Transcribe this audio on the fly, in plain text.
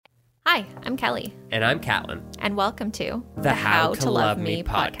Hi, I'm Kelly. And I'm Catlin. And welcome to the How to Love Me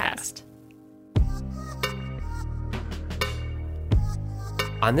podcast.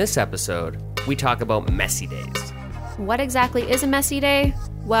 On this episode, we talk about messy days. What exactly is a messy day?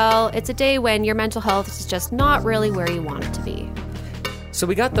 Well, it's a day when your mental health is just not really where you want it to be. So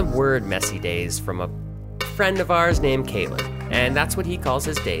we got the word messy days from a friend of ours named Caitlin, and that's what he calls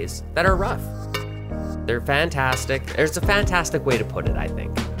his days that are rough. They're fantastic. There's a fantastic way to put it, I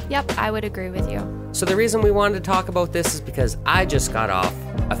think. Yep, I would agree with you. So the reason we wanted to talk about this is because I just got off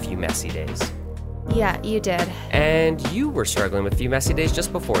a few messy days. Yeah, you did. And you were struggling with a few messy days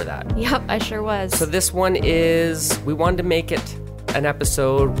just before that. Yep, I sure was. So this one is, we wanted to make it an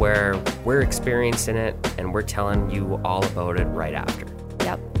episode where we're experiencing it and we're telling you all about it right after.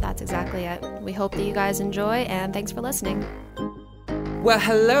 Yep, that's exactly it. We hope that you guys enjoy, and thanks for listening. Well,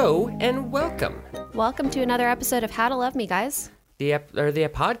 hello and welcome. Welcome to another episode of How to Love Me, guys. The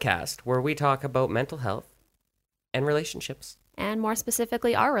podcast where we talk about mental health and relationships. And more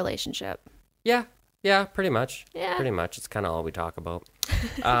specifically, our relationship. Yeah, pretty much. Yeah. Pretty much. It's kind of all we talk about.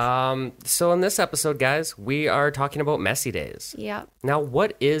 So in this episode, guys, we are talking about messy days. Yep. Now,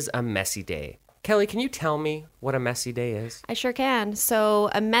 what is a messy day? Kelly, can you tell me what a messy day is? I sure can.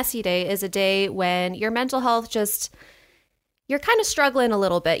 So a messy day is a day when your mental health you're kind of struggling a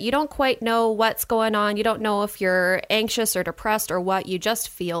little bit. You don't quite know what's going on. You don't know if you're anxious or depressed or what. You just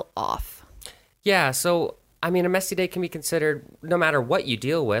feel off. Yeah, so, I mean, a messy day can be considered no matter what you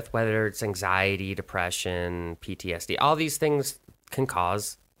deal with, whether it's anxiety, depression, PTSD, all these things can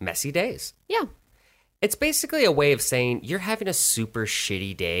cause messy days. Yeah. It's basically a way of saying you're having a super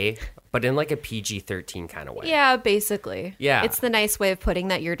shitty day, but in like a PG-13 kind of way. Yeah, basically. Yeah. It's the nice way of putting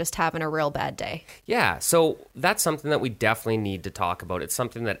that you're just having a real bad day. Yeah, so that's something that we definitely need to talk about. It's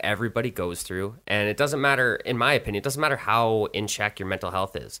something that everybody goes through, and it doesn't matter, in my opinion, it doesn't matter how in check your mental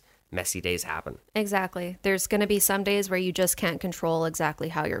health is. Messy days happen. Exactly. There's going to be some days where you just can't control exactly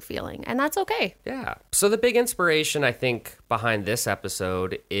how you're feeling, and that's okay. Yeah. So the big inspiration, I think, behind this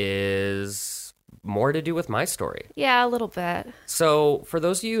episode is more to do with my story. Yeah, a little bit. So for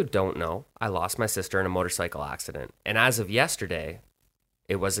those of you who don't know, I lost my sister in a motorcycle accident. And as of yesterday,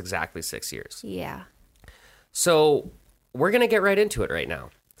 it was exactly 6 years. Yeah. So we're going to get right into it right now.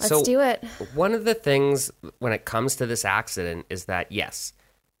 Let's do it. One of the things when it comes to this accident is that, yes,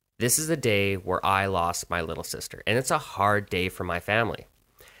 this is a day where I lost my little sister. And it's a hard day for my family.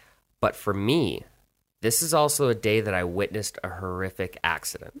 But for me, this is also a day that I witnessed a horrific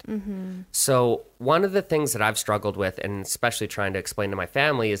accident. Mm-hmm. So one of the things that I've struggled with, and especially trying to explain to my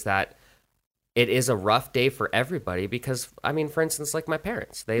family, is that it is a rough day for everybody because, I mean, for instance, like my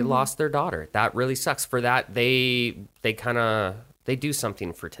parents, they lost their daughter. That really sucks. For that, they do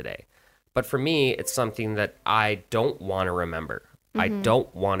something for today. But for me, it's something that I don't want to remember. I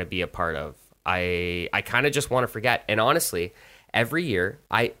don't want to be a part of. I kind of just want to forget. And honestly, every year,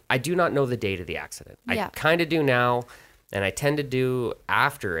 I do not know the date of the accident. Yeah. I kind of do now, and I tend to do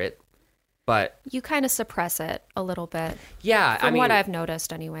after it, but... You kind of suppress it a little bit. Yeah, From what I've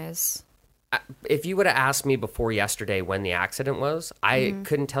noticed anyways. If you would have asked me before yesterday when the accident was, I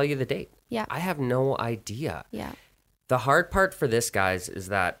couldn't tell you the date. Yeah. I have no idea. Yeah. The hard part for this, guys, is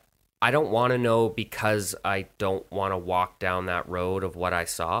that I don't want to know because I don't want to walk down that road of what I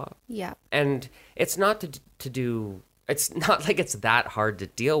saw. Yeah. And it's not to do... It's not like it's that hard to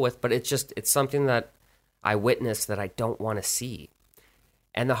deal with, but it's something that I witnessed that I don't want to see.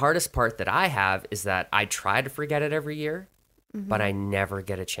 And the hardest part that I have is that I try to forget it every year, but I never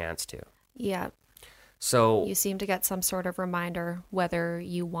get a chance to. Yeah. So you seem to get some sort of reminder whether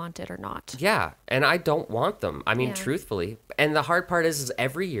you want it or not. Yeah, and I don't want them. I mean, truthfully. And the hard part is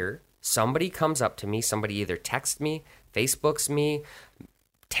every year somebody comes up to me, somebody either texts me, Facebooks me,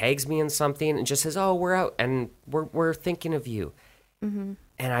 tags me in something and just says, "Oh, we're out and we're thinking of you." And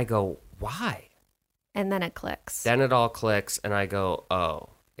I go, "Why?" And then it clicks. Then it all clicks and I go,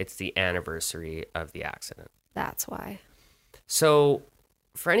 "Oh, it's the anniversary of the accident." That's why. So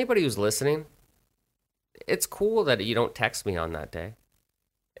for anybody who's listening, it's cool that you don't text me on that day.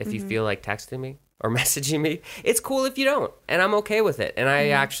 If you feel like texting me or messaging me, it's cool if you don't. And I'm okay with it. And I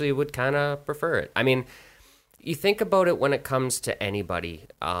actually would kind of prefer it. I mean, you think about it when it comes to anybody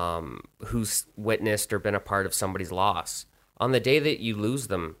who's witnessed or been a part of somebody's loss. On the day that you lose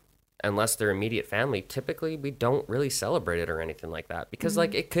them, unless they're immediate family, typically we don't really celebrate it or anything like that because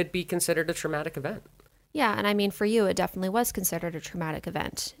like it could be considered a traumatic event. Yeah, and I mean for you it definitely was considered a traumatic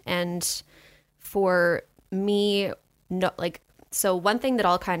event. And for me, no, like, so one thing that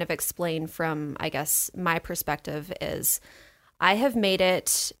I'll kind of explain from, I guess, my perspective is I've made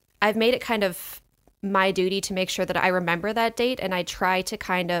it kind of my duty to make sure that I remember that date, and I try to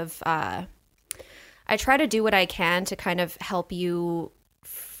kind of I try to do what I can to kind of help you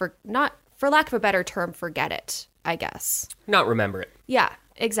for lack of a better term, forget it, I guess. Not remember it. Yeah,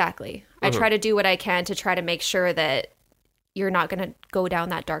 exactly. I try to do what I can to try to make sure that you're not going to go down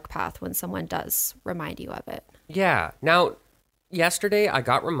that dark path when someone does remind you of it. Yeah. Now, yesterday I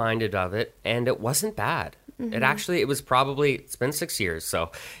got reminded of it, and it wasn't bad. It's been 6 years,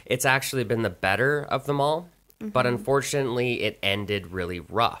 so it's actually been the better of them all. But unfortunately, it ended really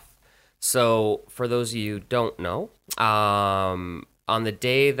rough. So for those of you who don't know, on the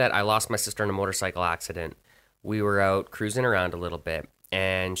day that I lost my sister in a motorcycle accident, we were out cruising around a little bit,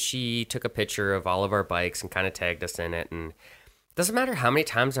 and she took a picture of all of our bikes and kind of tagged us in it. And it doesn't matter how many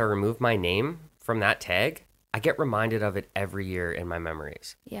times I remove my name from that tag, I get reminded of it every year in my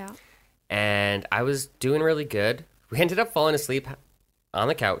memories. Yeah. And I was doing really good. We ended up falling asleep on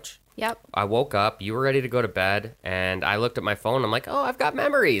the couch. Yep. I woke up, you were ready to go to bed, and I looked at my phone. I'm like, oh, I've got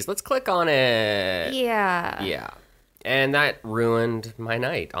memories. Let's click on it. Yeah. Yeah. And that ruined my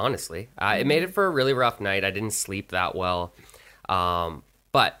night, honestly. It made it for a really rough night. I didn't sleep that well.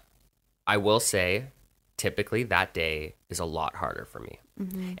 But I will say, typically that day is a lot harder for me.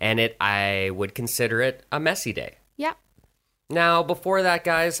 And I would consider it a messy day. Yep. Now, before that,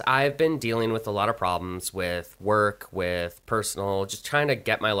 guys, I've been dealing with a lot of problems with work, with personal, just trying to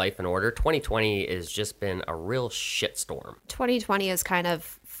get my life in order. 2020 has just been a real shitstorm. 2020 has kind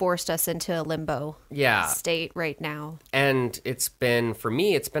of forced us into a limbo state right now. And it's been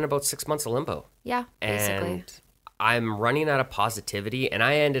about 6 months of limbo. Yeah, basically. And I'm running out of positivity, and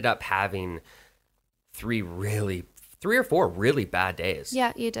I ended up having 3 or 4 really bad days.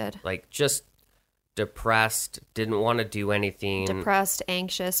 Yeah, you did. Like, just depressed, didn't want to do anything. Depressed,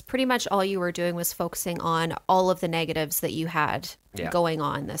 anxious. Pretty much all you were doing was focusing on all of the negatives that you had going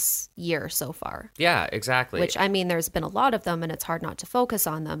on this year so far. Yeah, exactly. Which, I mean, there's been a lot of them, and it's hard not to focus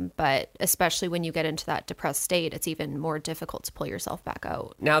on them. But especially when you get into that depressed state, it's even more difficult to pull yourself back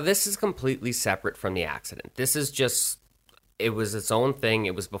out. Now, this is completely separate from the accident. This is just... It was its own thing.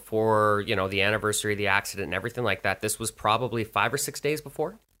 It was before, the anniversary of the accident and everything like that. This was probably 5 or 6 days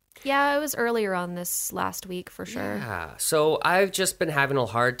before. Yeah, it was earlier on this last week for sure. Yeah. So I've just been having a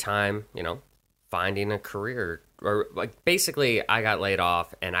hard time, finding a career. Or basically, I got laid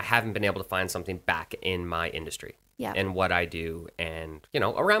off and I haven't been able to find something back in my industry. Yeah. And what I do and,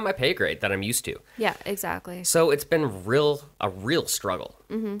 around my pay grade that I'm used to. Yeah, exactly. So it's been a real struggle.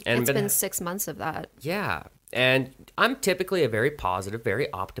 Mm-hmm. And it's been 6 months of that. Yeah. And I'm typically a very positive,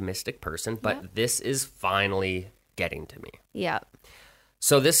 very optimistic person, but this is finally getting to me. Yeah.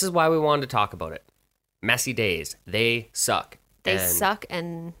 So this is why we wanted to talk about it. Messy days. They suck. They suck,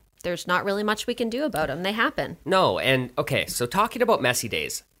 and there's not really much we can do about them. They happen. No, and okay, so talking about messy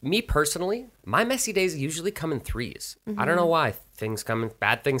days, me personally, my messy days usually come in 3s. I don't know why.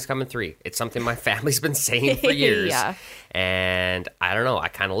 Bad things come in 3. It's something my family's been saying for years. Yeah. And I don't know, I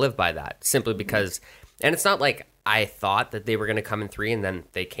kind of live by that simply because, and it's not like I thought that they were going to come in 3 and then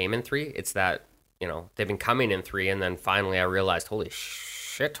they came in 3. It's that, they've been coming in 3 and then finally I realized, holy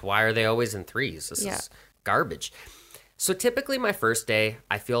shit, why are they always in 3s? This is garbage. So typically my first day,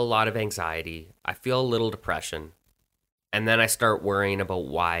 I feel a lot of anxiety. I feel a little depression. And then I start worrying about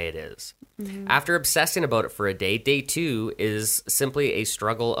why it is. After obsessing about it for a day, day 2 is simply a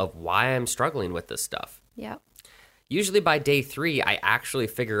struggle of why I'm struggling with this stuff. Yeah. Usually by day 3, I actually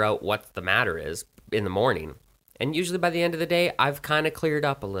figure out what the matter is in the morning. And usually by the end of the day, I've kind of cleared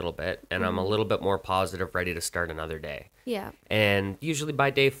up a little bit and I'm a little bit more positive, ready to start another day. Yeah. And usually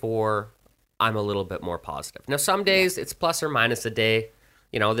by day 4, I'm a little bit more positive. Now, some days it's plus or minus a day.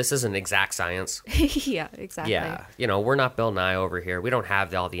 This isn't exact science. Yeah, exactly. Yeah. We're not Bill Nye over here. We don't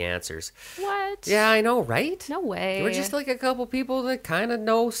have all the answers. What? Yeah, I know, right? No way. We're just like a couple people that kind of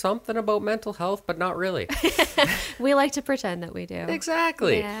know something about mental health, but not really. We like to pretend that we do.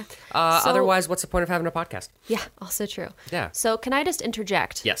 Exactly. Yeah. Otherwise, what's the point of having a podcast? Yeah, also true. Yeah. So can I just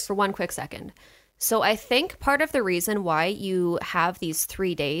interject Yes. for one quick second? So I think part of the reason why you have these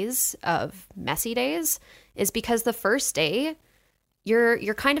 3 days of messy days is because the first day,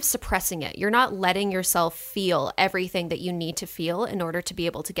 you're kind of suppressing it. You're not letting yourself feel everything that you need to feel in order to be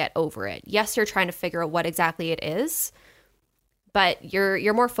able to get over it. Yes, you're trying to figure out what exactly it is, but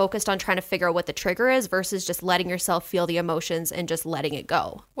you're more focused on trying to figure out what the trigger is versus just letting yourself feel the emotions and just letting it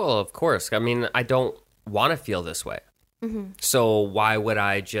go. Well, of course. I mean, I don't want to feel this way. So why would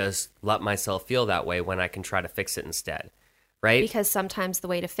I just let myself feel that way when I can try to fix it instead? Right? Because sometimes the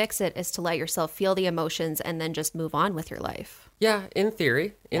way to fix it is to let yourself feel the emotions and then just move on with your life. Yeah, in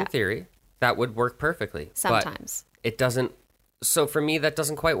theory, that would work perfectly. Sometimes. But it doesn't. So for me, that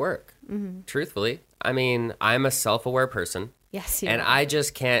doesn't quite work. truthfully. I mean, I'm a self-aware person. Yes, you And are. I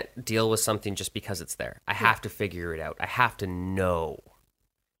just can't deal with something just because it's there. I have to figure it out. I have to know.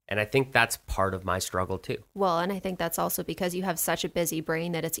 And I think that's part of my struggle too. Well, and I think that's also because you have such a busy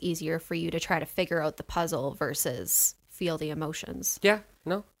brain that it's easier for you to try to figure out the puzzle versus feel the emotions. Yeah,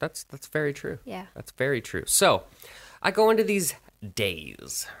 no, that's very true. Yeah. That's very true. So I go into these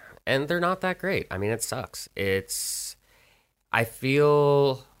days and they're not that great. I mean, it sucks. I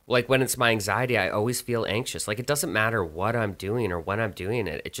feel like when it's my anxiety, I always feel anxious. Like it doesn't matter what I'm doing or when I'm doing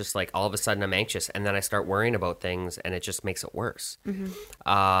it. It's just like all of a sudden I'm anxious and then I start worrying about things and it just makes it worse. Then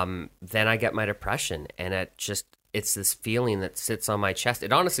I get my depression and it's this feeling that sits on my chest.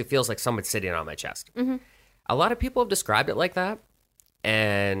 It honestly feels like someone's sitting on my chest. A lot of people have described it like that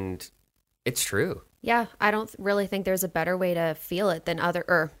and it's true. Yeah, I don't really think there's a better way to feel it than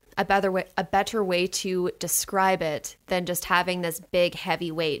a better way to describe it than just having this big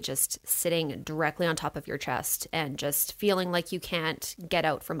heavy weight just sitting directly on top of your chest and just feeling like you can't get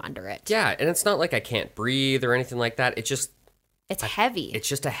out from under it. Yeah, and it's not like I can't breathe or anything like that. It's heavy. It's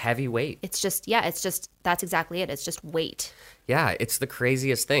just a heavy weight. It's just that's exactly it. It's just weight. Yeah, it's the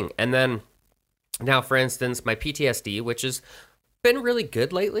craziest thing. And then now, for instance, my PTSD, which has been really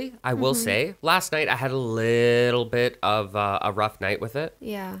good lately, I will say. Last night I had a little bit of a rough night with it.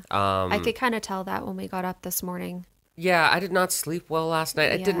 Yeah. I could kind of tell that when we got up this morning. Yeah, I did not sleep well last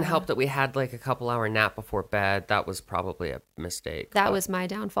night. It didn't Yeah. help that we had like a couple-hour nap before bed. That was probably a mistake. That was my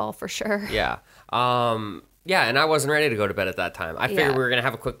downfall for sure. Yeah. Yeah, and I wasn't ready to go to bed at that time. I figured Yeah. we were going to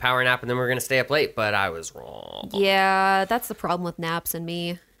have a quick power nap and then we were going to stay up late, but I was wrong. Yeah, that's the problem with naps and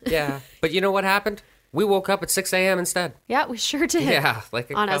me. Yeah. But you know what happened? We woke up at 6 a.m. instead. Yeah, we sure did. Yeah, like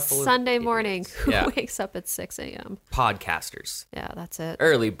On a couple of Sunday morning. idiots. Who Yeah. wakes up at 6 a.m.? Podcasters. Yeah, that's it.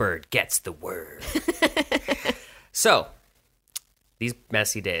 Early bird gets the word. So, these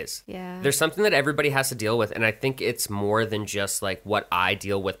messy days. Yeah. There's something that everybody has to deal with, and I think it's more than just like what I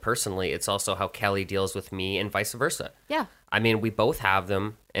deal with personally. It's also how Kelly deals with me and vice versa. Yeah. I mean, we both have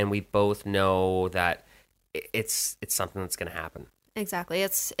them, and we both know that it's something that's going to happen. Exactly.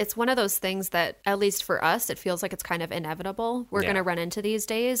 It's one of those things that, at least for us, it feels like it's kind of inevitable. We're Yeah. going to run into these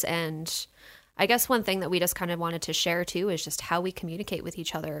days. And I guess one thing that we just kind of wanted to share too is just how we communicate with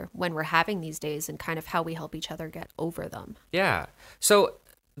each other when we're having these days and kind of how we help each other get over them. Yeah. So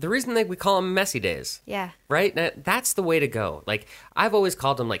the reason that we call them messy days, Yeah. right? That's the way to go. Like I've always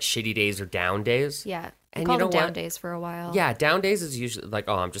called them like shitty days or down days. Yeah. We And called you know them down what? days for a while. Yeah, down days is usually like,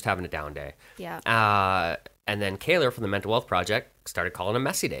 oh, I'm just having a down day. Yeah. And then Kayla from the Mental Wealth Project started calling them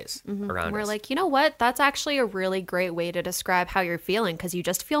messy days around And we're us. like, you know what? That's actually a really great way to describe how you're feeling because you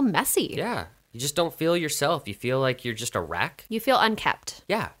just feel messy. Yeah. You just don't feel yourself. You feel like you're just a wreck. You feel unkept.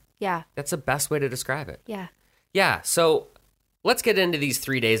 Yeah. Yeah. That's the best way to describe it. Yeah. Yeah. So let's get into these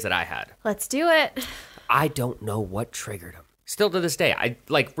 3 days that I had. Let's do it. I don't know what triggered them. Still to this day, I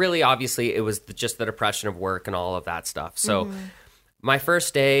like really obviously it was just the depression of work and all of that stuff. So my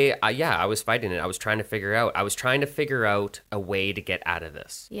first day, I was fighting it. I was trying to figure out a way to get out of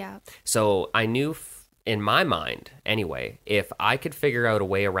this. Yeah. So I knew in my mind anyway, if I could figure out a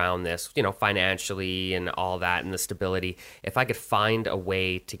way around this, financially and all that and the stability, if I could find a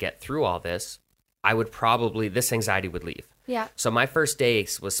way to get through all this, this anxiety would leave. Yeah. So my first day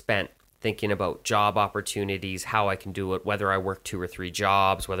was spent thinking about job opportunities, how I can do it, whether I work 2 or 3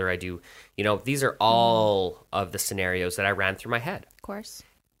 jobs, whether I do, these are all of the scenarios that I ran through my head. Of course.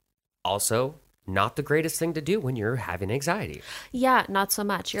 Also, not the greatest thing to do when you're having anxiety. Yeah, not so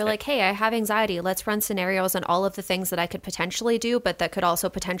much. You're like, hey, I have anxiety. Let's run scenarios on all of the things that I could potentially do, but that could also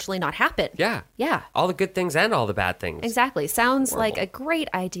potentially not happen. Yeah. Yeah. All the good things and all the bad things. Exactly. Sounds Horrible. like a great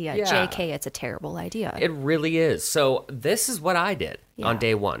idea. Yeah. JK, it's a terrible idea. It really is. So this is what I did on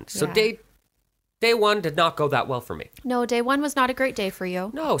day 1. So Yeah. day 1 did not go that well for me. No, day 1 was not a great day for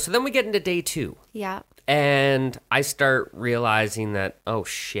you. No. So then we get into day 2. Yeah. And I start realizing that, oh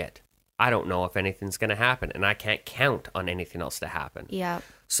shit, I don't know if anything's going to happen and I can't count on anything else to happen. Yeah.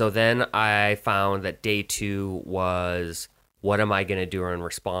 So then I found that day 2 was, what am I going to do in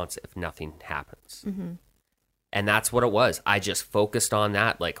response if nothing happens? Mm-hmm. And that's what it was. I just focused on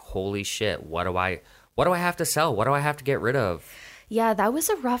that. Like, holy shit, what do I have to sell? What do I have to get rid of? Yeah, that was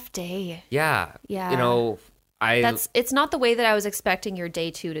a rough day. Yeah. Yeah. It's not the way that I was expecting your day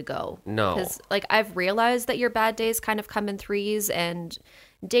 2 to go. No. Because I've realized that your bad days kind of come in 3s, and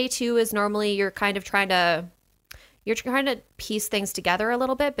day 2 is normally you're trying to piece things together a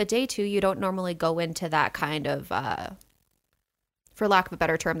little bit, but day 2 you don't normally go into that kind of for lack of a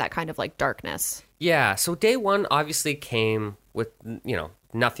better term, that kind of like darkness. Yeah. So day 1 obviously came with,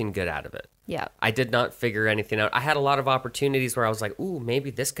 nothing good out of it. Yeah. I did not figure anything out. I had a lot of opportunities where I was like, ooh, maybe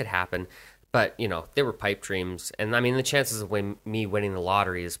this could happen. But, you know, they were pipe dreams. And I mean, the chances of me winning the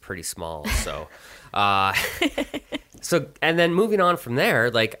lottery is pretty small. So, and then moving on from there,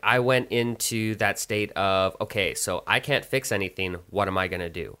 like I went into that state of, okay, so I can't fix anything. What am I going to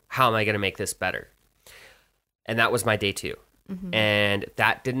do? How am I going to make this better? And that was my day 2. And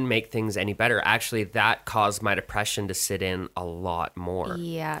that didn't make things any better. Actually, that caused my depression to sit in a lot more.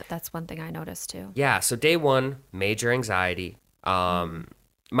 Yeah, that's one thing I noticed too. Yeah, so day 1, major anxiety. My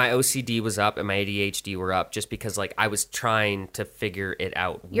OCD was up and my ADHD were up just because like I was trying to figure it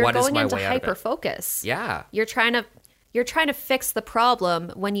out. You're what is going my into way out of it? hyper focus. Yeah. You're trying to fix the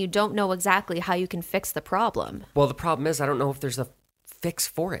problem when you don't know exactly how you can fix the problem. Well, the problem is I don't know if there's a fix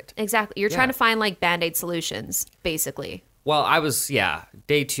for it. Exactly. You're trying to find like Band-Aid solutions, basically. Well,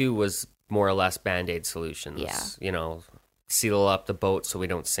 day 2 was more or less Band-Aid solutions. Yeah. You know, seal up the boat so we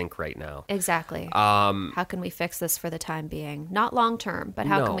don't sink right now. Exactly. How can we fix this for the time being? Not long term, but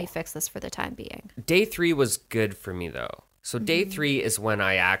how can we fix this for the time being? Day 3 was good for me though. So day 3 is when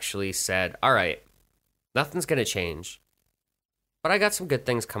I actually said, all right, nothing's going to change, but I got some good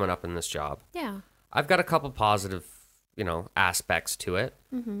things coming up in this job. Yeah. I've got a couple positive, aspects to it.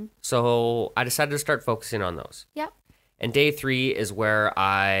 So I decided to start focusing on those. Yep. And day 3 is where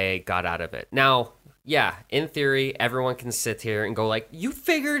I got out of it. Now, yeah, in theory, everyone can sit here and go like, you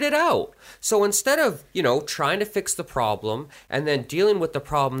figured it out. So instead of, trying to fix the problem and then dealing with the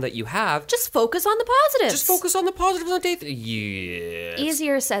problem that you have, just focus on the positives. just focus on the positives on day 3. Yes.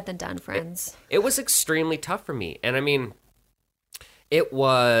 Easier said than done, friends. It was extremely tough for me. And I mean,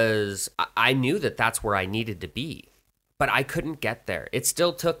 I knew that that's where I needed to be, but I couldn't get there. It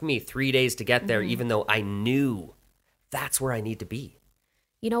still took me 3 days to get there, even though I knew that's where I need to be.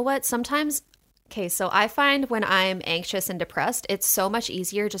 You know what? Sometimes, okay, so I find when I'm anxious and depressed, it's so much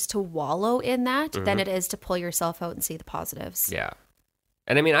easier just to wallow in that than it is to pull yourself out and see the positives. Yeah.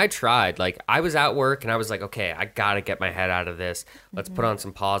 And I mean, I tried. Like, I was at work and I was like, okay, I got to get my head out of this. Let's put on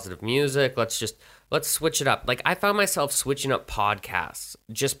some positive music. Let's switch it up. Like, I found myself switching up podcasts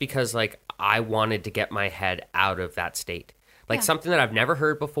just because, like, I wanted to get my head out of that state. Like something that I've never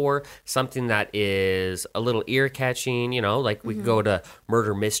heard before, something that is a little ear-catching, like we could go to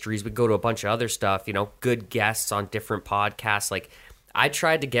murder mysteries, we could go to a bunch of other stuff, good guests on different podcasts. Like, I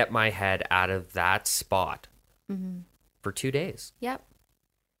tried to get my head out of that spot for 2 days. Yep.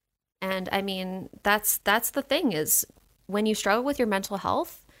 And I mean, that's the thing is when you struggle with your mental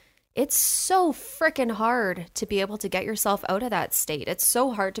health, it's so freaking hard to be able to get yourself out of that state. It's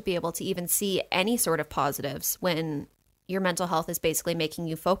so hard to be able to even see any sort of positives when your mental health is basically making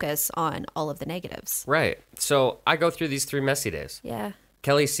you focus on all of the negatives. Right. So I go through these 3 messy days. Yeah.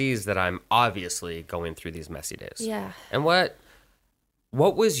 Kelly sees that I'm obviously going through these messy days. Yeah. And what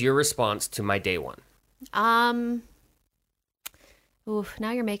was your response to my day 1? Now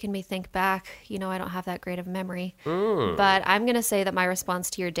you're making me think back. I don't have that great of a memory. But I'm going to say that my response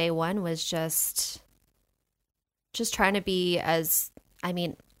to your day 1 was just trying to be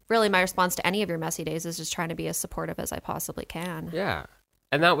really my response to any of your messy days is just trying to be as supportive as I possibly can. Yeah.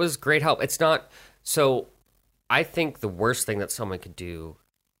 And that was great help. It's not, so I think the worst thing that someone could do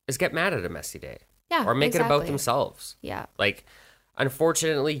is get mad at a messy day. Yeah. Or make it about exactly. themselves. Yeah. Like,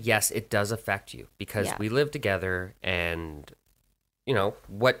 unfortunately, yes, it does affect you because Yeah. we live together and,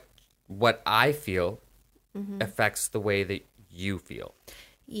 what I feel affects the way that you feel.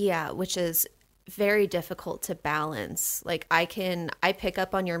 Yeah, which is very difficult to balance. Like I pick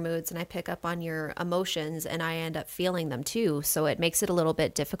up on your moods and I pick up on your emotions and I end up feeling them too. So it makes it a little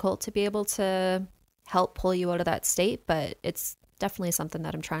bit difficult to be able to help pull you out of that state, but it's definitely something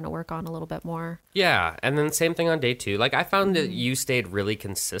that I'm trying to work on a little bit more. Yeah. And then same thing on day 2. Like I found that you stayed really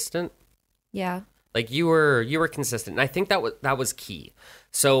consistent. Yeah. Like you were consistent. And I think that was key.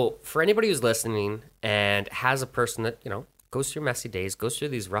 So for anybody who's listening and has a person that, goes through messy days, goes through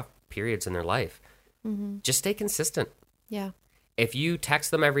these rough periods in their life, just stay consistent. Yeah. If you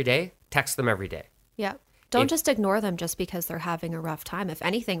text them every day, text them every day. Yeah. Don't just ignore them just because they're having a rough time. If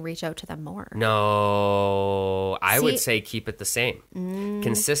anything, reach out to them more. No, I would say keep it the same.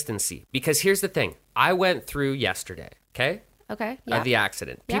 Consistency. Because here's the thing. I went through yesterday, okay? Okay. Yeah. The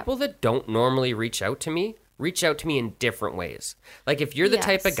accident. Yep. People that don't normally reach out to me in different ways. Like if you're the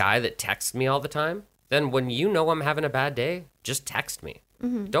type of guy that texts me all the time, then when I'm having a bad day, just text me.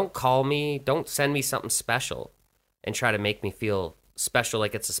 Don't call me. Don't send me something special and try to make me feel special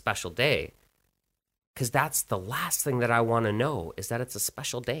like it's a special day. Because that's the last thing that I want to know is that it's a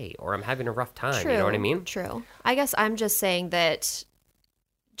special day or I'm having a rough time. True, you know what I mean? True. I guess I'm just saying that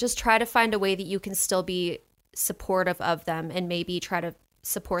just try to find a way that you can still be supportive of them and maybe try to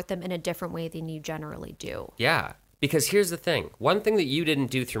support them in a different way than you generally do. Yeah. Because here's the thing. One thing that you didn't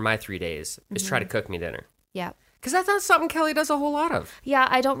do through my 3 days is try to cook me dinner. Yeah. Because that's not something Kelly does a whole lot of. Yeah,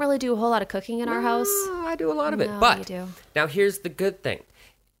 I don't really do a whole lot of cooking in our house. I do a lot of it. No, But you do. now here's the good thing.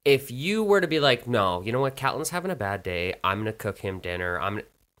 If you were to be like, no, you know what, Catelyn's having a bad day, I'm going to cook him dinner.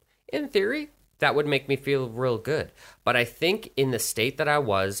 In theory, that would make me feel real good. But I think in the state that I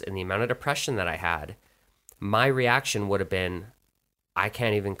was and the amount of depression that I had, my reaction would have been, I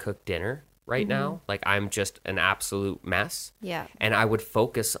can't even cook dinner right now. Like, I'm just an absolute mess. Yeah. And I would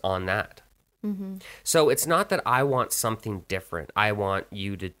focus on that. So it's not that I want something different. I want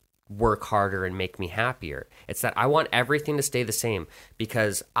you to work harder and make me happier. It's that I want everything to stay the same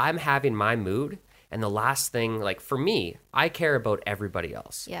because I'm having my mood. And the last thing, like for me, I care about everybody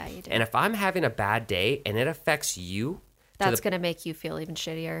else. Yeah, you do. And if I'm having a bad day and it affects you, That's going to make you feel even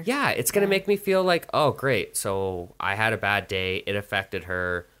shittier. yeah, it's going to make me feel like, oh, great. So I had a bad day. It affected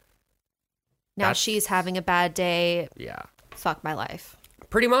her. Now she's having a bad day. Yeah. Fuck my life.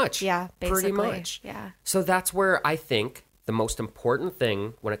 Pretty much. Yeah, basically. Pretty much. Yeah. So that's where I think the most important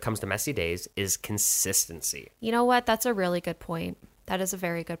thing when it comes to messy days is consistency, You know what? That's a really good point. That is a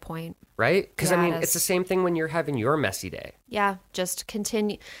very good point. right? Because, Yeah, I mean, it it's is. the same thing when you're having your messy day. Yeah, just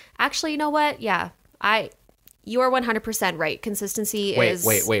continue. Actually, you know what? Yeah, you are 100% right. Consistency is.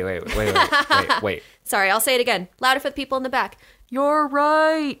 Wait. Sorry, I'll say it again. Louder for the people in the back. You're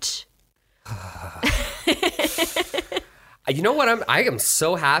right. You know what? I am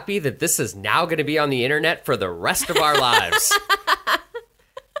so happy that this is now going to be on the internet for the rest of our lives.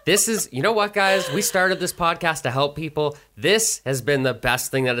 This is, you know what, guys? We started this podcast to help people. This has been the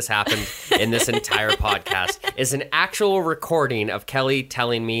best thing that has happened in this entire podcast is an actual recording of Kelly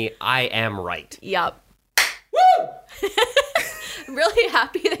telling me I am right. Yup. Woo! I'm really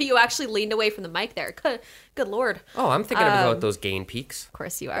happy that you actually leaned away from the mic there. Good Lord. Oh, I'm thinking about those gain peaks. Of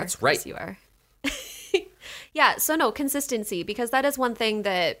course you are. That's Of course right. you are. Yeah, so no, consistency, because that is one thing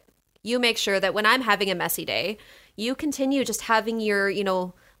that you make sure that when I'm having a messy day, you continue just having your,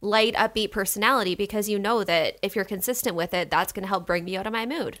 light, upbeat personality because you know that if you're consistent with it, that's going to help bring me out of my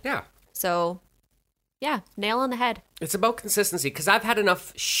mood. Yeah. So, yeah, nail on the head. It's about consistency because I've had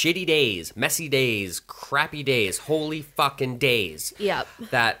enough shitty days, messy days, crappy days, holy fucking days. Yep.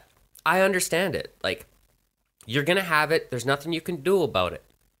 That I understand it. Like, you're going to have it. There's nothing you can do about it.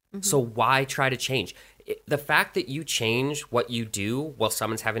 So why try to change? The fact that you change what you do while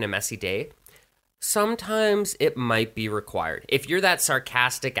someone's having a messy day, sometimes it might be required. If you're that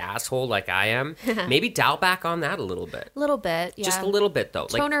sarcastic asshole like I am, maybe dial back on that a little bit. A little bit, yeah. Just a little bit, though.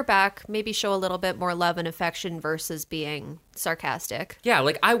 Tone her back, maybe show a little bit more love and affection versus being sarcastic. Yeah,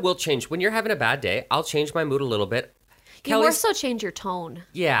 like I will change. When you're having a bad day, I'll change my mood a little bit. You more so change your tone.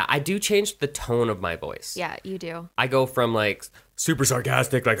 Yeah, I do change the tone of my voice. Yeah, you do. I go from like super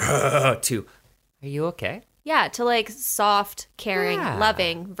sarcastic, like, to, are you okay? Yeah, to like soft, caring, Yeah.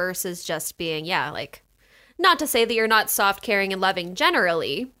 loving versus just being, like, not to say that you're not soft, caring, and loving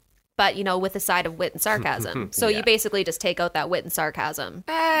generally, but, with a side of wit and sarcasm. So Yeah. you basically just take out that wit and sarcasm.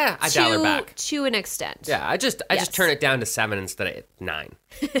 I dial her back. To an extent. Yeah, I just Yes. turn it down to 7 instead of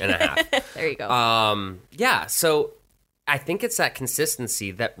 9.5. There you go. Yeah, so I think it's that consistency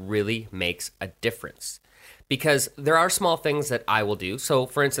that really makes a difference. Because there are small things that I will do. So,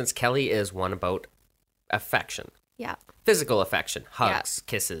 for instance, Kelly is one about affection. Yeah. Physical affection. Hugs,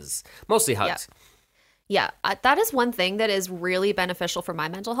 kisses. Mostly hugs. Yeah, that is one thing that is really beneficial for my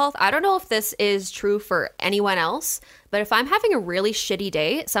mental health. I don't know if this is true for anyone else, but if I'm having a really shitty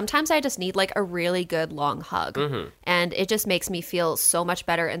day, sometimes I just need like a really good long hug. And it just makes me feel so much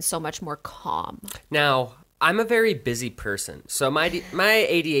better and so much more calm. Now, I'm a very busy person, so my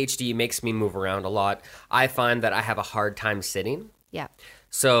ADHD makes me move around a lot. I find that I have a hard time sitting. Yeah.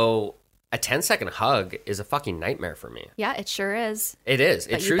 So a 10-second hug is a fucking nightmare for me. Yeah, it sure is. It is.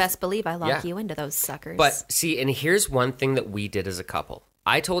 But you best believe I lock you into those suckers. But see, and here's one thing that we did as a couple.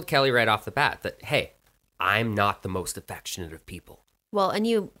 I told Kelly right off the bat that, hey, I'm not the most affectionate of people. Well, and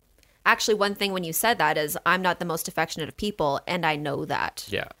you actually, one thing when you said that is I'm not the most affectionate of people, and I know that.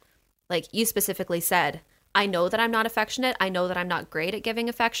 Yeah. Like you specifically said, I know that I'm not affectionate. I know that I'm not great at giving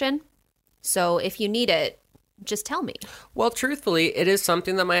affection. So if you need it, just tell me. Well, truthfully, it is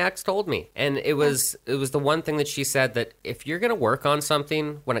something that my ex told me. And it was the one thing that she said that if you're going to work on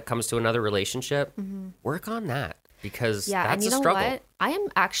something when it comes to another relationship, work on that because that's and you a know struggle. what? I am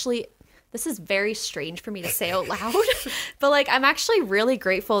actually, this is very strange for me to say out loud, but like I'm actually really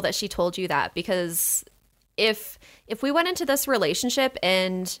grateful that she told you that because if we went into this relationship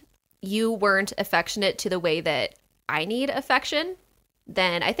and you weren't affectionate to the way that I need affection,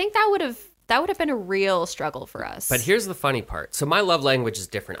 then I think that would have that would have been a real struggle for us. But here's the funny part. So my love language is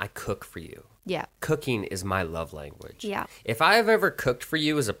different. I cook for you. yeah. Cooking is my love language. Yeah. If I have ever cooked for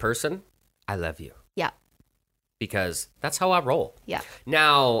you as a person, I love you. Yeah. Because that's how I roll. Yeah.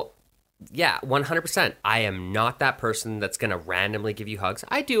 Now, yeah, 100%. I am not that person that's going to randomly give you hugs.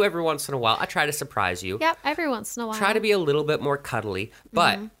 I do every once in a while. I try to surprise you. Yeah. Every once in a while. Try to be a little bit more cuddly.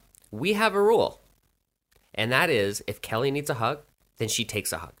 But we have a rule. And that is, if Kelly needs a hug, then she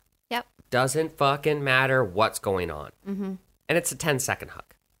takes a hug. Yep. Doesn't fucking matter what's going on. And it's a 10-second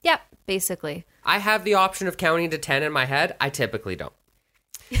hug. Yep. Basically. I have the option of counting to 10 in my head. I typically don't.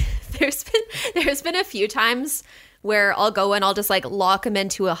 There's been a few times where I'll go and I'll just like lock him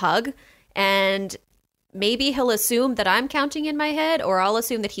into a hug, and maybe he'll assume that I'm counting in my head, or I'll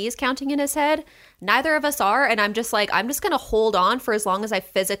assume that he's counting in his head. Neither of us are, and I'm just like, I'm just gonna hold on for as long as I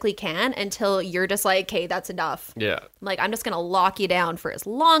physically can until you're just like, okay, that's enough. Yeah. Like, I'm just gonna lock you down for as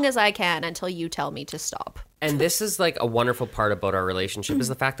long as I can until you tell me to stop. And this is like a wonderful part about our relationship is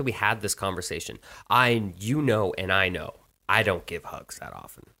the fact that we had this conversation. You know, and I know I don't give hugs that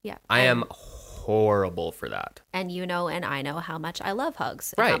often. Yeah. I am horrible for that. And you know, and I know how much I love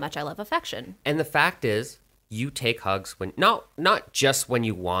hugs and how Right. much I love affection. And the fact is, you take hugs when not just when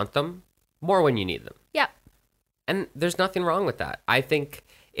you want them, more when you need them. Yeah. And there's nothing wrong with that. I think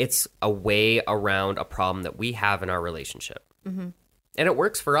it's a way around a problem that we have in our relationship. And it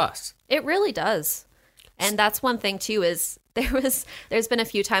works for us. It really does. And that's one thing too, is there's been a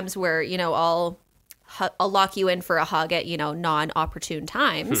few times where, you know, I'll lock you in for a hug at, you know, non-opportune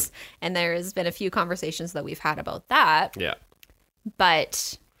times. And there's been a few conversations that we've had about that. Yeah.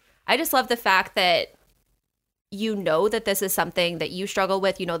 But I just love the fact that you know that this is something that you struggle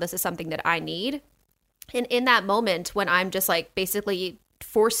with. You know, this is something that I need. And in that moment when I'm just like basically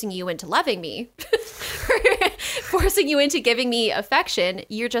forcing you into loving me, forcing you into giving me affection,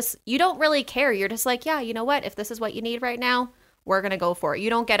 you don't really care. You're just like, yeah, you know what? If this is what you need right now, we're going to go for it. You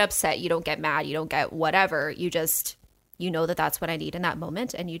don't get upset. You don't get mad. You don't get whatever. You know that that's what I need in that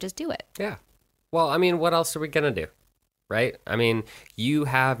moment, and you just do it. Yeah. Well, I mean, what else are we going to do? Right? I mean, you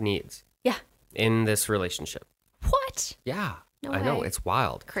have needs Yeah. in this relationship. What? Yeah. No I know. way. It's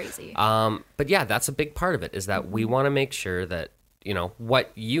wild. Crazy. But yeah, that's a big part of it is that we want to make sure that, you know,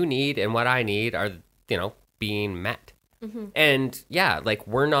 what you need and what I need are, you know, being met. And yeah, like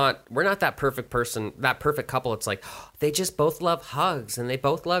we're not that perfect person, that perfect couple. It's like they just both love hugs and they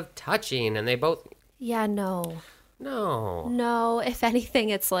both love touching and they both. Yeah, no. No. If anything,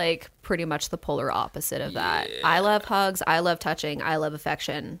 it's like pretty much the polar opposite of that. I love hugs. I love touching. I love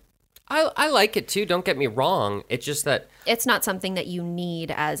affection. I like it too. Don't get me wrong. It's just that. It's not something that you need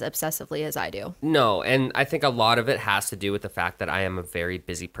as obsessively as I do. No. And I think a lot of it has to do with the fact that I am a very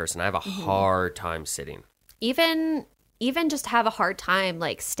busy person. I have a hard time sitting. Even just have a hard time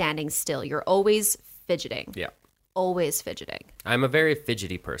like standing still. You're always fidgeting. Yeah. Always fidgeting. I'm a very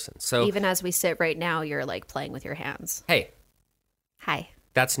fidgety person. So Even as we sit right now, you're like playing with your hands. hey, Hi.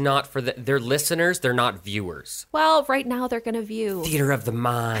 that's not for they're listeners. They're not viewers. Well, right now they're going to view Theater of the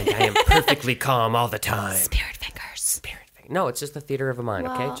mind. I am perfectly calm all the time. spirit fingers. No, it's just the theater of the mind,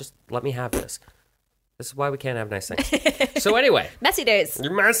 okay? Well- Just let me have this. This is why we can't have nice things. So anyway, Messy days.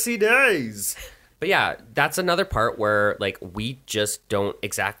 messy days. But yeah, that's another part where like we just don't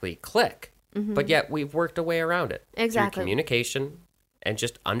exactly click. But yet we've worked a way around it. Exactly. Through communication and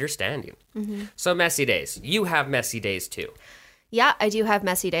just understanding. So messy days. You have messy days too. Yeah, I do have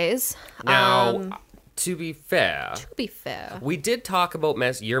messy days. Now, to be fair, To be fair. we did talk about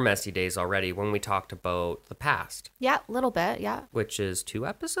your messy days already when we talked about the past, Yeah, a little bit. Yeah. which is 2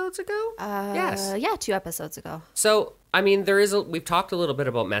 episodes ago. Yes. Yeah, 2 episodes ago. So, I mean, we've talked a little bit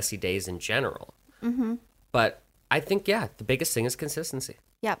about messy days in general. But I think, yeah, the biggest thing is consistency.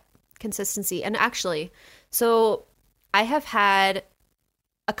 Yeah, consistency. And actually, so I have had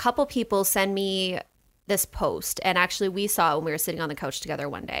a couple people send me this post, and actually we saw it when we were sitting on the couch together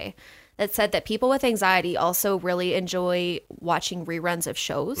one day, that said that people with anxiety also really enjoy watching reruns of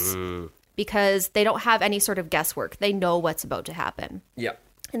shows because they don't have any sort of guesswork. They know what's about to happen. Yeah.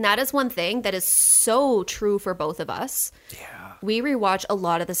 And that is one thing that is so true for both of us. Yeah. We rewatch a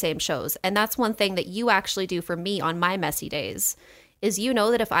lot of the same shows. And that's one thing that you actually do for me on my messy days is you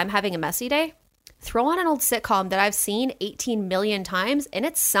know that if I'm having a messy day, throw on an old sitcom that I've seen 18 million times and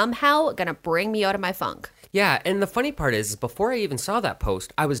it's somehow going to bring me out of my funk. Yeah, and the funny part is before I even saw that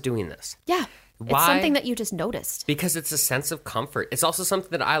post, I was doing this. Yeah. Why? It's something that you just noticed. Because it's a sense of comfort. It's also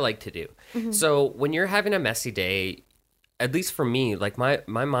something that I like to do. So when you're having a messy day, at least for me, like my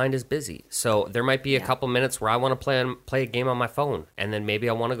mind is busy. So there might be a couple minutes where I want to play a game on my phone, and then maybe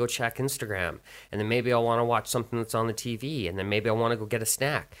I want to go check Instagram, and then maybe I want to watch something that's on the TV, and then maybe I want to go get a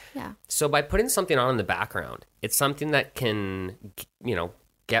snack. Yeah. So by putting something on in the background, it's something that can,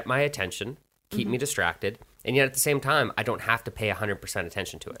 get my attention, keep me distracted, and yet at the same time, I don't have to pay 100%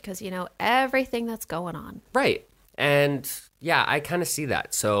 attention to it. Because you know everything that's going on. Right. And yeah, I kind of see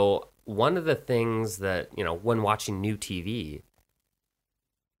that. So one of the things that, when watching new TV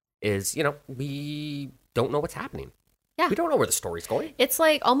is, we don't know what's happening. Yeah. We don't know where the story's going. It's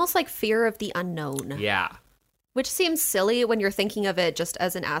like almost like fear of the unknown. Yeah. Which seems silly when you're thinking of it just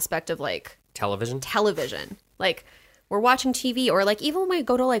as an aspect of like Television. Like we're watching TV, or like even when we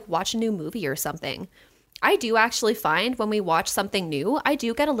go to like watch a new movie or something. I do actually find when we watch something new, I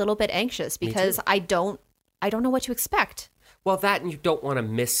do get a little bit anxious because I don't know what to expect. Well, that and you don't want to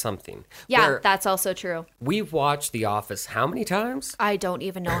miss something. Yeah, that's also true. We've watched The Office how many times? I don't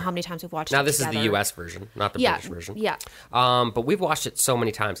even know how many times we've watched it Now, this together. is the U.S. version, not the British version. Yeah. But we've watched it so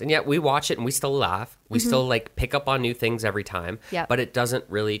many times. And yet we watch it and we still laugh. We still like pick up on new things every time. Yeah. But it doesn't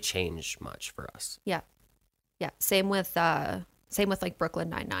really change much for us. Yeah. Yeah. Same with like Brooklyn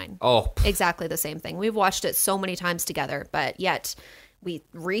Nine-Nine. Oh, Exactly the same thing. We've watched it so many times together, but yet we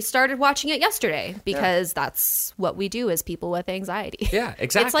restarted watching it yesterday because that's what we do as people with anxiety. yeah,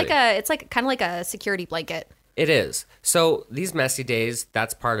 exactly. It's like kind of like a security blanket. It is. So these messy days,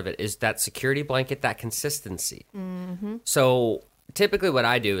 that's part of it, is that security blanket, that consistency. Mm-hmm. So typically what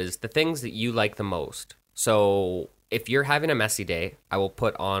I do is the things that you like the most. So if you're having a messy day, I will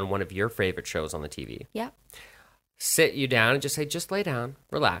put on one of your favorite shows on the TV. Yeah. Sit you down and just say, just lay down,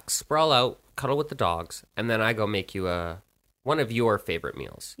 relax, sprawl out, cuddle with the dogs. And then I go make you one of your favorite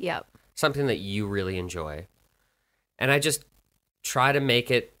meals. Yep. Something that you really enjoy. And I just try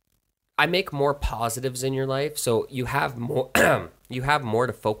to I make more positives in your life, so you have more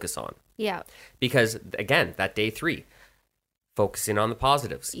to focus on. Yeah. Because again, that day 3, focusing on the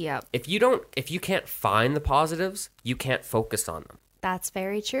positives. Yep. If you can't find the positives, you can't focus on them. That's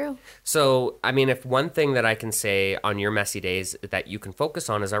very true. So, I mean, if one thing that I can say on your messy days that you can focus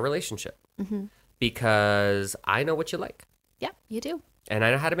on is our relationship. Mm-hmm. Because I know what you like. Yep, you do. And I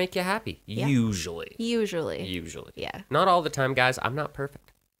know how to make you happy. Yeah. Usually. Usually. Yeah. Not all the time, guys. I'm not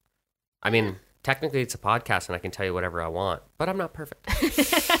perfect. I mean, technically it's a podcast and I can tell you whatever I want, but I'm not perfect.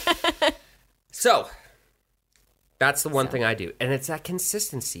 So, that's the one thing I do. And it's that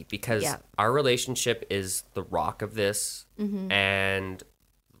consistency because our relationship is the rock of this. Mm-hmm. And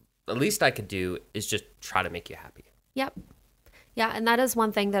the least I could do is just try to make you happy. Yep. Yeah, and that is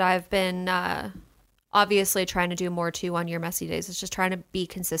one thing that I've been obviously trying to do more too on your messy days is just trying to be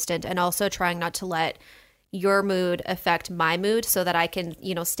consistent and also trying not to let your mood affect my mood so that I can,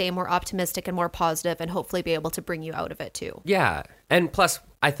 stay more optimistic and more positive and hopefully be able to bring you out of it too. Yeah. And plus,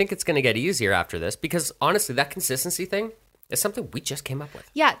 I think it's going to get easier after this because honestly, that consistency thing is something we just came up with.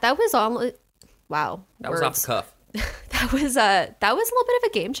 Yeah, that was all. Wow. That was off the cuff. That was a little bit of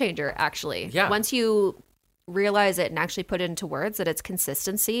a game changer, actually. Yeah. Once you realize it and actually put it into words that it's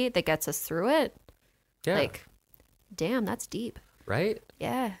consistency that gets us through it. Yeah. Like, damn, that's deep. Right?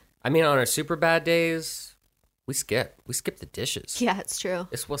 Yeah. I mean, on our super bad days, we skip the dishes. Yeah, it's true.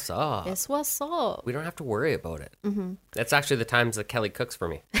 It's what's up. It's what's up. We don't have to worry about it. Mm-hmm. That's actually the times that Kelly cooks for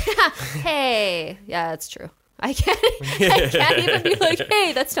me. Hey. Yeah, that's true. I can't even be like,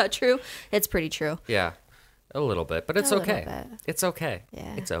 hey, that's not true. It's pretty true. Yeah. A little bit, but it's okay. Bit. It's okay.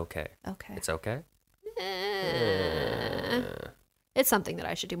 Yeah. It's okay. Okay. It's okay. It's something that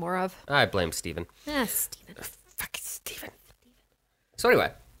I should do more of. I blame Steven. Steven. Fucking Steven. So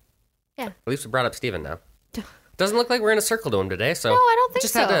anyway. Yeah. At least we brought up Steven now. Doesn't look like we're in a circle to him today, so no, I don't think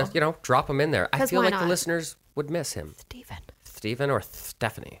just so. had to, drop him in there. I feel why like not? the listeners would miss him. Steven or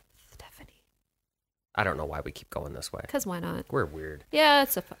Stephanie. I don't know why we keep going this way. Because why not? We're weird. Yeah,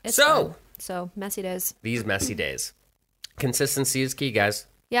 it's so fun. So messy days. These messy days. Consistency is key, guys.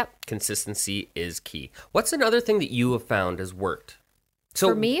 Yep. Consistency is key. What's another thing that you have found has worked? So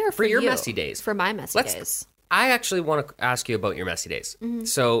for me or for your you? Messy days? For my messy days. I actually want to ask you about your messy days. Mm-hmm.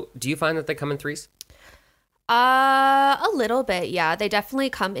 So do you find that they come in threes? A little bit, yeah. They definitely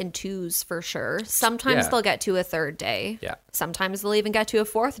come in twos for sure. Sometimes they'll get to a third day. Yeah. Sometimes they'll even get to a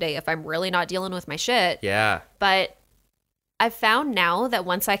fourth day if I'm really not dealing with my shit. Yeah. But I've found now that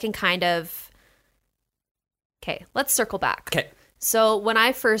once I can kind of... Okay, let's circle back. Okay. So when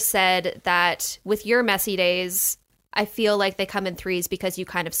I first said that with your messy days, I feel like they come in threes because you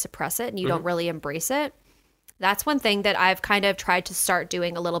kind of suppress it and you don't really embrace it. That's one thing that I've kind of tried to start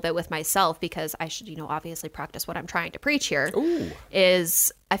doing a little bit with myself because I should, obviously practice what I'm trying to preach here. Ooh.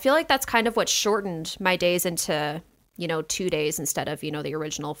 Is I feel like that's kind of what shortened my days into, 2 days instead of, the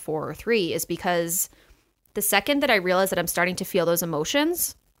original 4 or 3 is because the second that I realize that I'm starting to feel those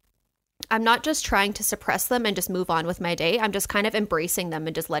emotions, I'm not just trying to suppress them and just move on with my day. I'm just kind of embracing them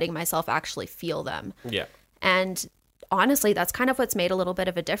and just letting myself actually feel them. Yeah. And honestly, that's kind of what's made a little bit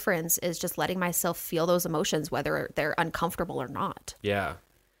of a difference, is just letting myself feel those emotions, whether they're uncomfortable or not. Yeah.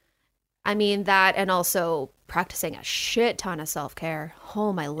 I mean, that, and also practicing a shit ton of self-care.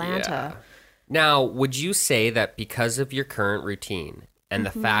 Oh, my Lanta. Yeah. Now, would you say that because of your current routine and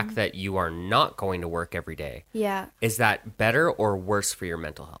the fact that you are not going to work every day, Yeah. is that better or worse for your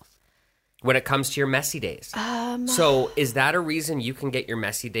mental health when it comes to your messy days? So is that a reason you can get your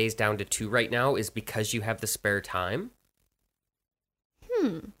messy days down to 2 right now, is because you have the spare time?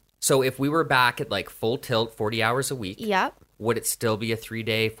 So if we were back at like full tilt, 40 hours a week, Yep. would it still be a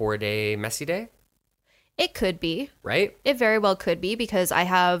 3-day, 4-day messy day? It could be. Right? It very well could be, because I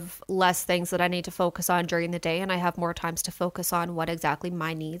have less things that I need to focus on during the day, and I have more times to focus on what exactly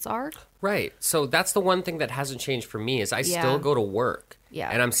my needs are. Right. So that's the one thing that hasn't changed for me, is I Yeah. still go to work. Yeah.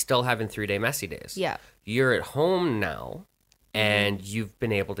 And I'm still having 3-day messy days. Yeah. You're at home now, and you've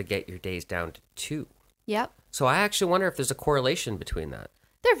been able to get your days down to 2. Yep. So I actually wonder if there's a correlation between that,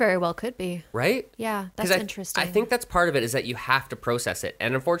 There very well could be. right? Yeah, that's 'Cause interesting. I think that's part of it, is that you have to process it.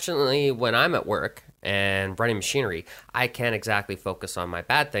 And unfortunately, when I'm at work and running machinery, I can't exactly focus on my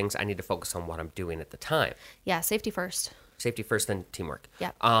bad things. I need to focus on what I'm doing at the time. Yeah, safety first. Safety first, then teamwork.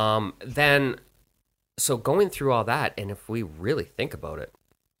 Yeah. So going through all that, and if we really think about it,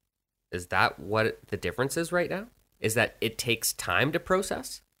 is that what the difference is right now? Is that it takes time to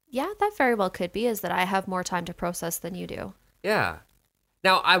process? Yeah, that very well could be, is that I have more time to process than you do. Yeah.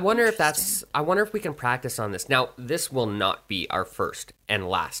 Now, I wonder if we can practice on this. Now, this will not be our first and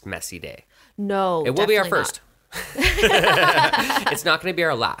last messy day. No, It will be our definitely first. It's not going to be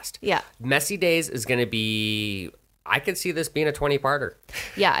our last. Yeah. Messy days is going to be, I could see this being a 20-parter.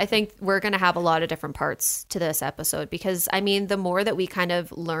 Yeah, I think we're going to have a lot of different parts to this episode, because, I mean, the more that we kind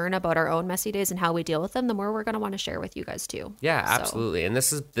of learn about our own messy days and how we deal with them, the more we're going to want to share with you guys too. Yeah, So- absolutely. And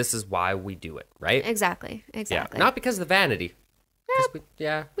this is why we do it, right? Exactly. Yeah, Exactly. not because of the vanity. 'Cause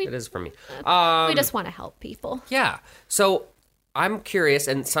it is for me. We just want to help people. Yeah. So I'm curious,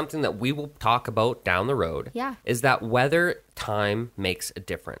 and something that we will talk about down the road, Yeah. is that whether time makes a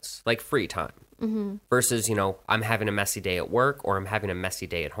difference, like free time, versus, I'm having a messy day at work or I'm having a messy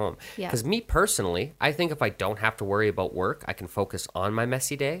day at home. Yeah. Because me personally, I think if I don't have to worry about work, I can focus on my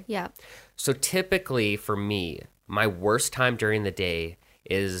messy day. Yeah. So typically for me, my worst time during the day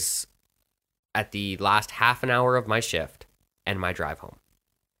is at the last half an hour of my shift and my drive home.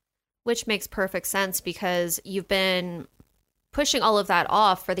 Which makes perfect sense, because you've been pushing all of that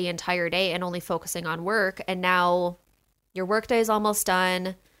off for the entire day and only focusing on work. And now your workday is almost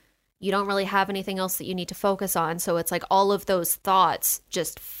done. You don't really have anything else that you need to focus on. So it's like all of those thoughts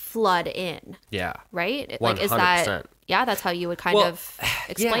just flood in, Yeah. right? 100%. Like, is that, yeah, that's how you would kind of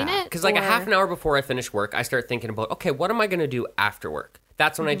explain it? Because like a Or- half an hour before I finish work, I start thinking about, okay, what am I going to do after work?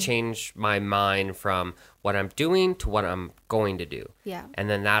 That's when I change my mind from what I'm doing to what I'm going to do. Yeah. And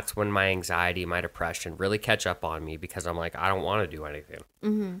then that's when my anxiety, my depression really catch up on me, because I'm like, I don't want to do anything.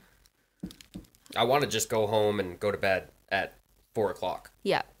 Mm-hmm. I want to just go home and go to bed at 4:00.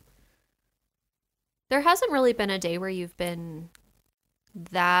 Yeah. There hasn't really been a day where you've been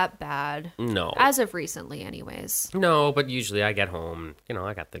that bad. No. As of recently, anyways. No, but usually I get home,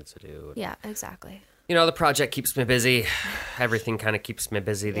 I got things to do. Yeah, exactly. The project keeps me busy. Everything kind of keeps me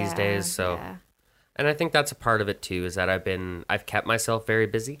busy these days. So, Yeah. and I think that's a part of it too, is that I've kept myself very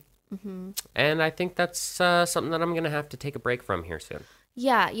busy. Mm-hmm. And I think that's something that I'm going to have to take a break from here soon.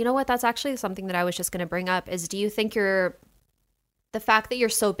 Yeah, you know what? That's actually something that I was just going to bring up is, do you think the fact that you're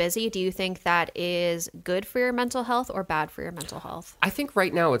so busy, do you think that is good for your mental health or bad for your mental health? I think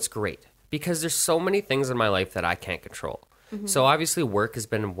right now it's great, because there's so many things in my life that I can't control. So obviously work has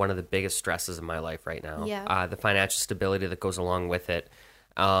been one of the biggest stresses in my life right now. Yeah. The financial stability that goes along with it.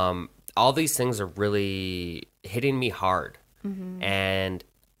 All these things are really hitting me hard. And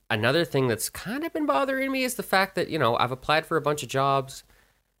another thing that's kind of been bothering me is the fact that, I've applied for a bunch of jobs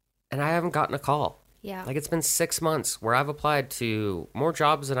and I haven't gotten a call. Yeah. Like, it's been 6 months where I've applied to more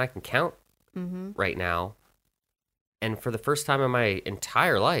jobs than I can count right now. And for the first time in my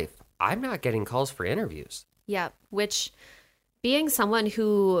entire life, I'm not getting calls for interviews. Yeah, which, being someone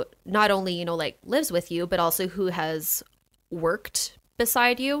who not only, lives with you, but also who has worked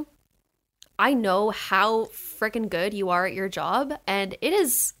beside you, I know how freaking good you are at your job. And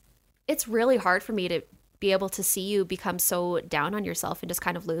it's really hard for me to be able to see you become so down on yourself and just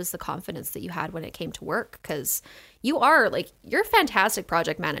kind of lose the confidence that you had when it came to work. Because you're a fantastic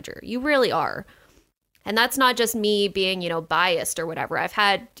project manager. You really are. And that's not just me being, biased or whatever. I've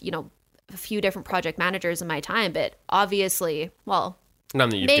had, a few different project managers in my time, but obviously, well, None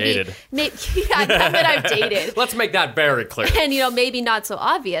that you've dated. Yeah, none that I've dated. Let's make that very clear. And, maybe not so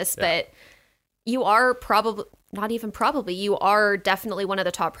obvious, but you are probably, not even probably, you are definitely one of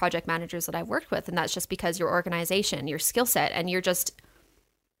the top project managers that I've worked with. And that's just because your organization, your skill set, and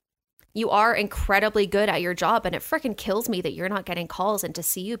you are incredibly good at your job. And it freaking kills me that you're not getting calls and to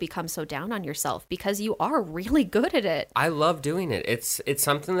see you become so down on yourself because you are really good at it. I love doing it. It's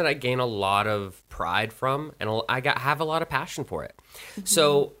something that I gain a lot of pride from, and have a lot of passion for it. Mm-hmm.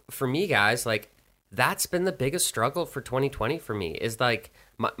 So for me, guys, like that's been the biggest struggle for 2020 for me is like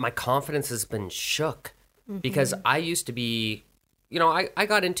my confidence has been shook because I used to be, I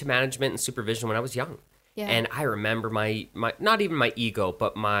got into management and supervision when I was young. Yeah. And I remember my not even my ego,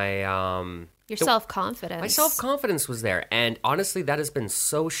 but my your self-confidence. My self-confidence was there, and honestly, that has been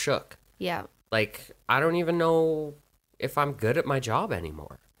so shook. Yeah. Like I don't even know if I'm good at my job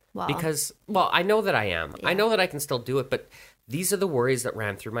anymore. Wow. Because I know that I am. Yeah. I know that I can still do it, but these are the worries that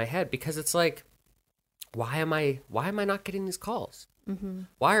ran through my head because it's like, why am I not getting these calls? Mm-hmm.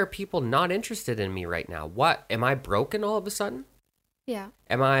 Why are people not interested in me right now? What am I broken all of a sudden? Yeah.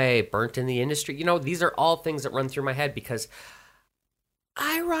 Am I burnt in the industry? These are all things that run through my head because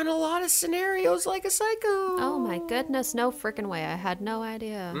I run a lot of scenarios like a psycho. Oh my goodness, no freaking way. I had no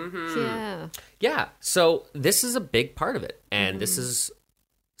idea. Mm-hmm. Yeah. Yeah. So this is a big part of it. And this is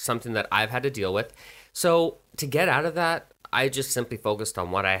something that I've had to deal with. So to get out of that, I just simply focused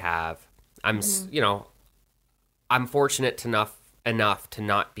on what I have. I'm fortunate enough to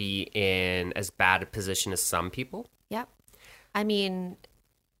not be in as bad a position as some people. Yep. I mean,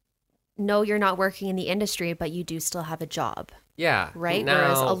 no, you're not working in the industry, but you do still have a job. Yeah. Right?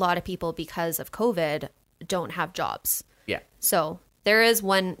 Whereas a lot of people, because of COVID, don't have jobs. Yeah. So that's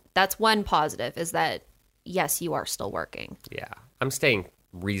one positive is that, yes, you are still working. Yeah. I'm staying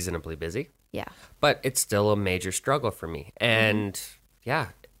reasonably busy. Yeah. But it's still a major struggle for me. And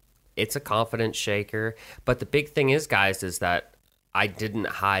it's a confidence shaker. But the big thing is, guys, is that I didn't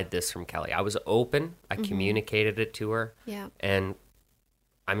hide this from Kelly. I was open. I communicated it to her. Yeah. And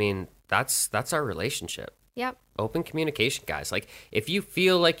I mean, that's our relationship. Yep. Open communication, guys. Like if you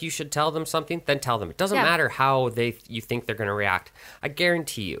feel like you should tell them something, then tell them. It doesn't matter how you think they're going to react. I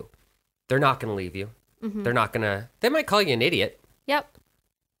guarantee you, they're not going to leave you. They're not going to, they might call you an idiot. Yep.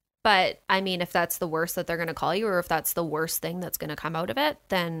 But I mean, if that's the worst that they're going to call you, or if that's the worst thing that's going to come out of it,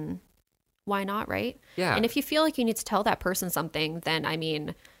 then why not, right? Yeah. And if you feel like you need to tell that person something, then I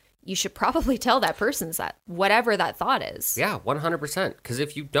mean, you should probably tell that person that whatever that thought is. Yeah, 100%. Because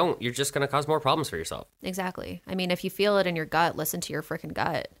if you don't, you're just going to cause more problems for yourself. Exactly. I mean, if you feel it in your gut, listen to your freaking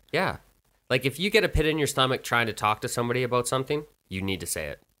gut. Yeah. Like if you get a pit in your stomach trying to talk to somebody about something, you need to say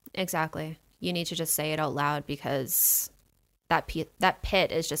it. Exactly. You need to just say it out loud because that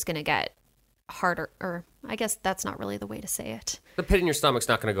pit is just going to get harder. Or I guess that's not really the way to say it. The pit in your stomach's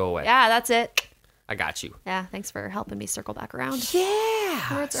not going to go away. Yeah, that's it. I got you. Yeah, thanks for helping me circle back around.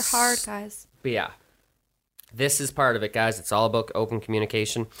 Yeah. Words are hard, guys. But yeah, this is part of it, guys. It's all about open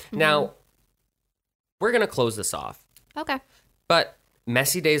communication. Now, we're going to close this off. Okay. But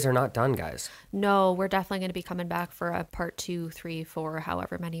messy days are not done, guys. No, we're definitely going to be coming back for a part 2, 3, 4,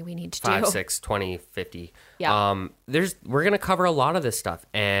 however many we need to 5, do. 6, 20, 50. Yeah. We're going to cover a lot of this stuff,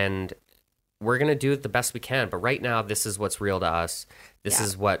 and we're going to do it the best we can. But right now, this is what's real to us. This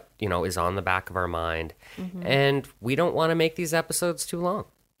is what, is on the back of our mind. And we don't want to make these episodes too long.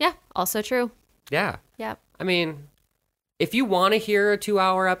 Yeah, also true. Yeah. Yep. I mean, if you want to hear a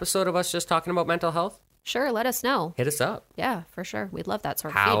 2-hour episode of us just talking about mental health, sure, let us know. hit us up. Yeah, for sure. We'd love that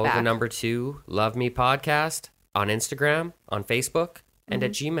sort of How feedback. the number 2 Love Me podcast on Instagram, on Facebook, and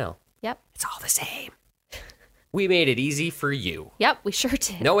at Gmail. Yep. It's all the same. We made it easy for you. Yep, we sure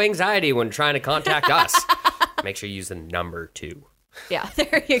did. No anxiety when trying to contact us. Make sure you use the number 2. Yeah,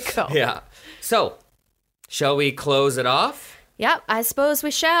 there you go. Yeah. So, shall we close it off? Yep, I suppose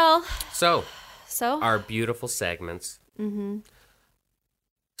we shall. So, So? our beautiful segments.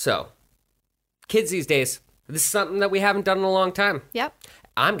 So, kids these days. This is something that we haven't done in a long time. Yep.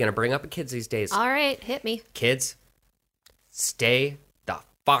 I'm going to bring up a kids these days. All right, hit me. Kids, stay the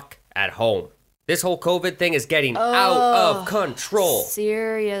fuck at home. This whole COVID thing is getting out of control.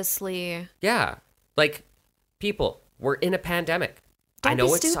 Seriously. Yeah. Like, people, we're in a pandemic. Don't I know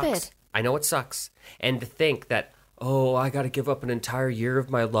be it stupid. sucks. I know it sucks. And to think that, oh, I got to give up an entire year of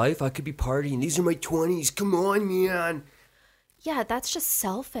my life. I could be partying. These are my 20s. Come on, man. Yeah, that's just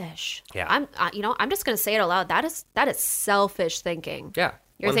selfish. Yeah. I'm just going to say it out loud. That is selfish thinking. Yeah.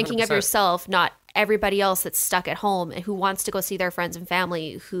 You're thinking of 100%. yourself, not everybody else that's stuck at home and who wants to go see their friends and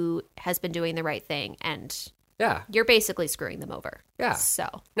family who has been doing the right thing. And Yeah. you're basically screwing them over. Yeah.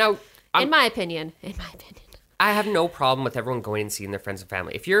 So, Now, in my opinion, I have no problem with everyone going and seeing their friends and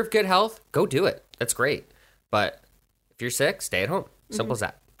family. If you're of good health, go do it. That's great. But if you're sick, stay at home. Simple as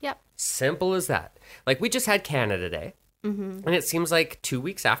that. Yep. Simple as that. Like, we just had Canada Day. And it seems like 2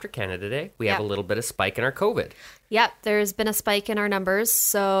 weeks after Canada Day, we have a little bit of spike in our COVID. Yep. There's been a spike in our numbers.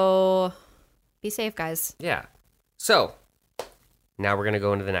 So be safe, guys. Yeah. So now we're going to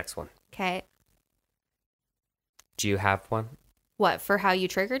go into the next one. Okay. Do you have one? What, for how you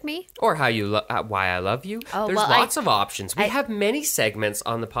triggered me? Or how you why I love you? Oh, There's well, lots of options. We have many segments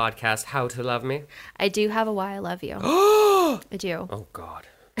on the podcast, How to Love Me. I do have a why I love you. I do. Oh, God.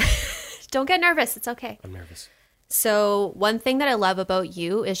 Don't get nervous. It's okay. I'm nervous. So one thing that I love about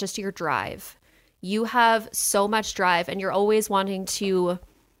you is just your drive. You have so much drive and you're always wanting to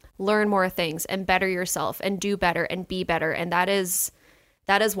learn more things and better yourself and do better and be better. And that is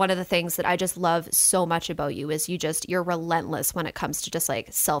one of the things that I just love so much about you is you're relentless when it comes to just like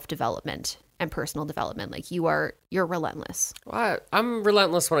self-development and personal development. Like you're relentless. Well, I'm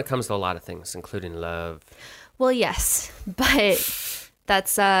relentless when it comes to a lot of things, including love. Well, yes, but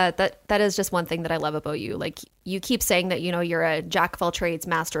that is just one thing that I love about you. Like you keep saying that, you know, you're a jack of all trades,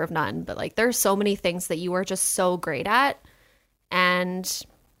 master of none, but like there's so many things that you are just so great at. And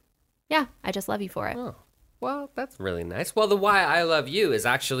yeah, I just love you for it. Oh, well, that's really nice. Well, the why I love you is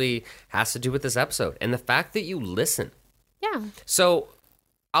actually has to do with this episode and the fact that you listen. Yeah. So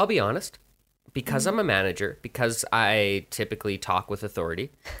I'll be honest, because I'm a manager, because I typically talk with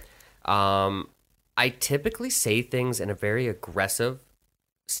authority, I typically say things in a very aggressive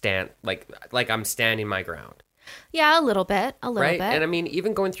like I'm standing my ground. Yeah, a little bit. Right? And I mean,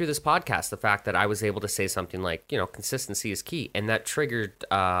 even going through this podcast, the fact that I was able to say something like, you know, consistency is key. And that triggered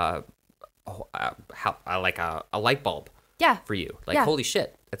like a light bulb for you. Like, holy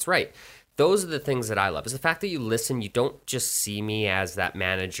shit, that's right. Those are the things that I love, is the fact that you listen. You don't just see me as that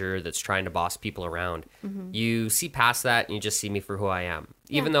manager that's trying to boss people around. You see past that and you just see me for who I am.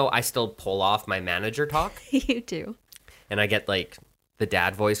 Even though I still pull off my manager talk. You do. And I get like the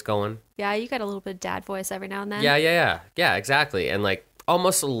dad voice going. Yeah, you got a little bit of dad voice every now and then. Yeah, exactly. And like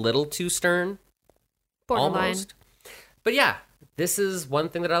almost a little too stern. Borderline. Almost. But yeah, this is one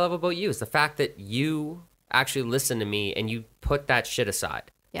thing that I love about you, is the fact that you actually listen to me and you put that shit aside.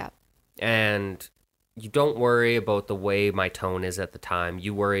 Yeah. And you don't worry about the way my tone is at the time.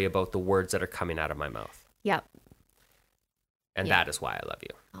 You worry about the words that are coming out of my mouth. Yep. And that is why I love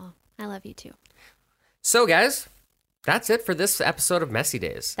you. Oh, I love you too. So guys, that's it for this episode of Messy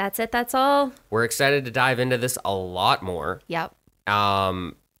Days. That's it. That's all. We're excited to dive into this a lot more. Yep.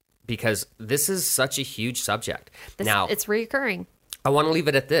 Because this is such a huge subject. Now, it's reoccurring. I want to leave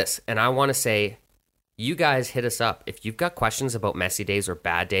it at this, and I want to say, you guys hit us up. If you've got questions about messy days or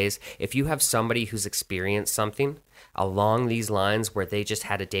bad days, if you have somebody who's experienced something along these lines where they just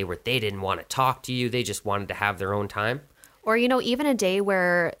had a day where they didn't want to talk to you, they just wanted to have their own time. Or, you know, even a day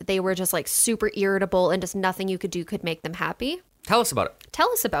where they were just like super irritable and just nothing you could do could make them happy. Tell us about it.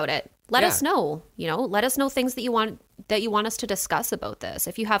 Tell us about it. Let us know, you know, let us know things that you want us to discuss about this.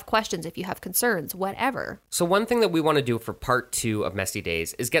 If you have questions, if you have concerns, whatever. So one thing that we want to do for part 2 of Messy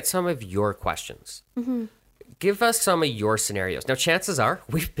Days is get some of your questions. Give us some of your scenarios. Now, chances are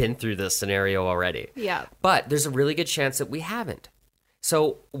we've been through this scenario already. Yeah. But there's a really good chance that we haven't.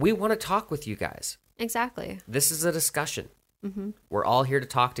 So we want to talk with you guys. Exactly. This is a discussion. We're all here to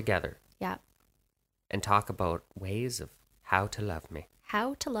talk together. Yeah. And talk about ways of how to love me.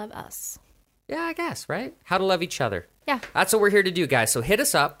 How to love us. Yeah, I guess, right? How to love each other. Yeah. That's what we're here to do, guys. So hit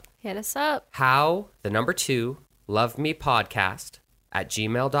us up. Hit us up. How, the number 2, love me podcast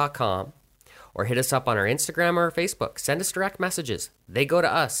 @gmail.com. Or hit us up on our Instagram or our Facebook. Send us direct messages. They go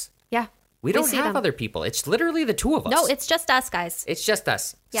to us. Yeah. We don't have other people. It's literally the 2 of us. No, it's just us, guys. It's just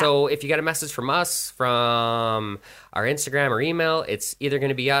us. Yeah. So if you get a message from us, from our Instagram or email, it's either going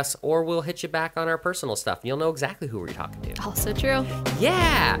to be us or we'll hit you back on our personal stuff. You'll know exactly who we're talking to. Also true.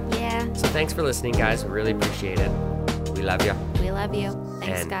 Yeah. Yeah. So thanks for listening, guys. We really appreciate it. We love you. We love you.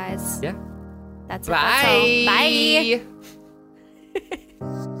 Thanks, And guys. Yeah. That's it. Bye. That's all. Bye.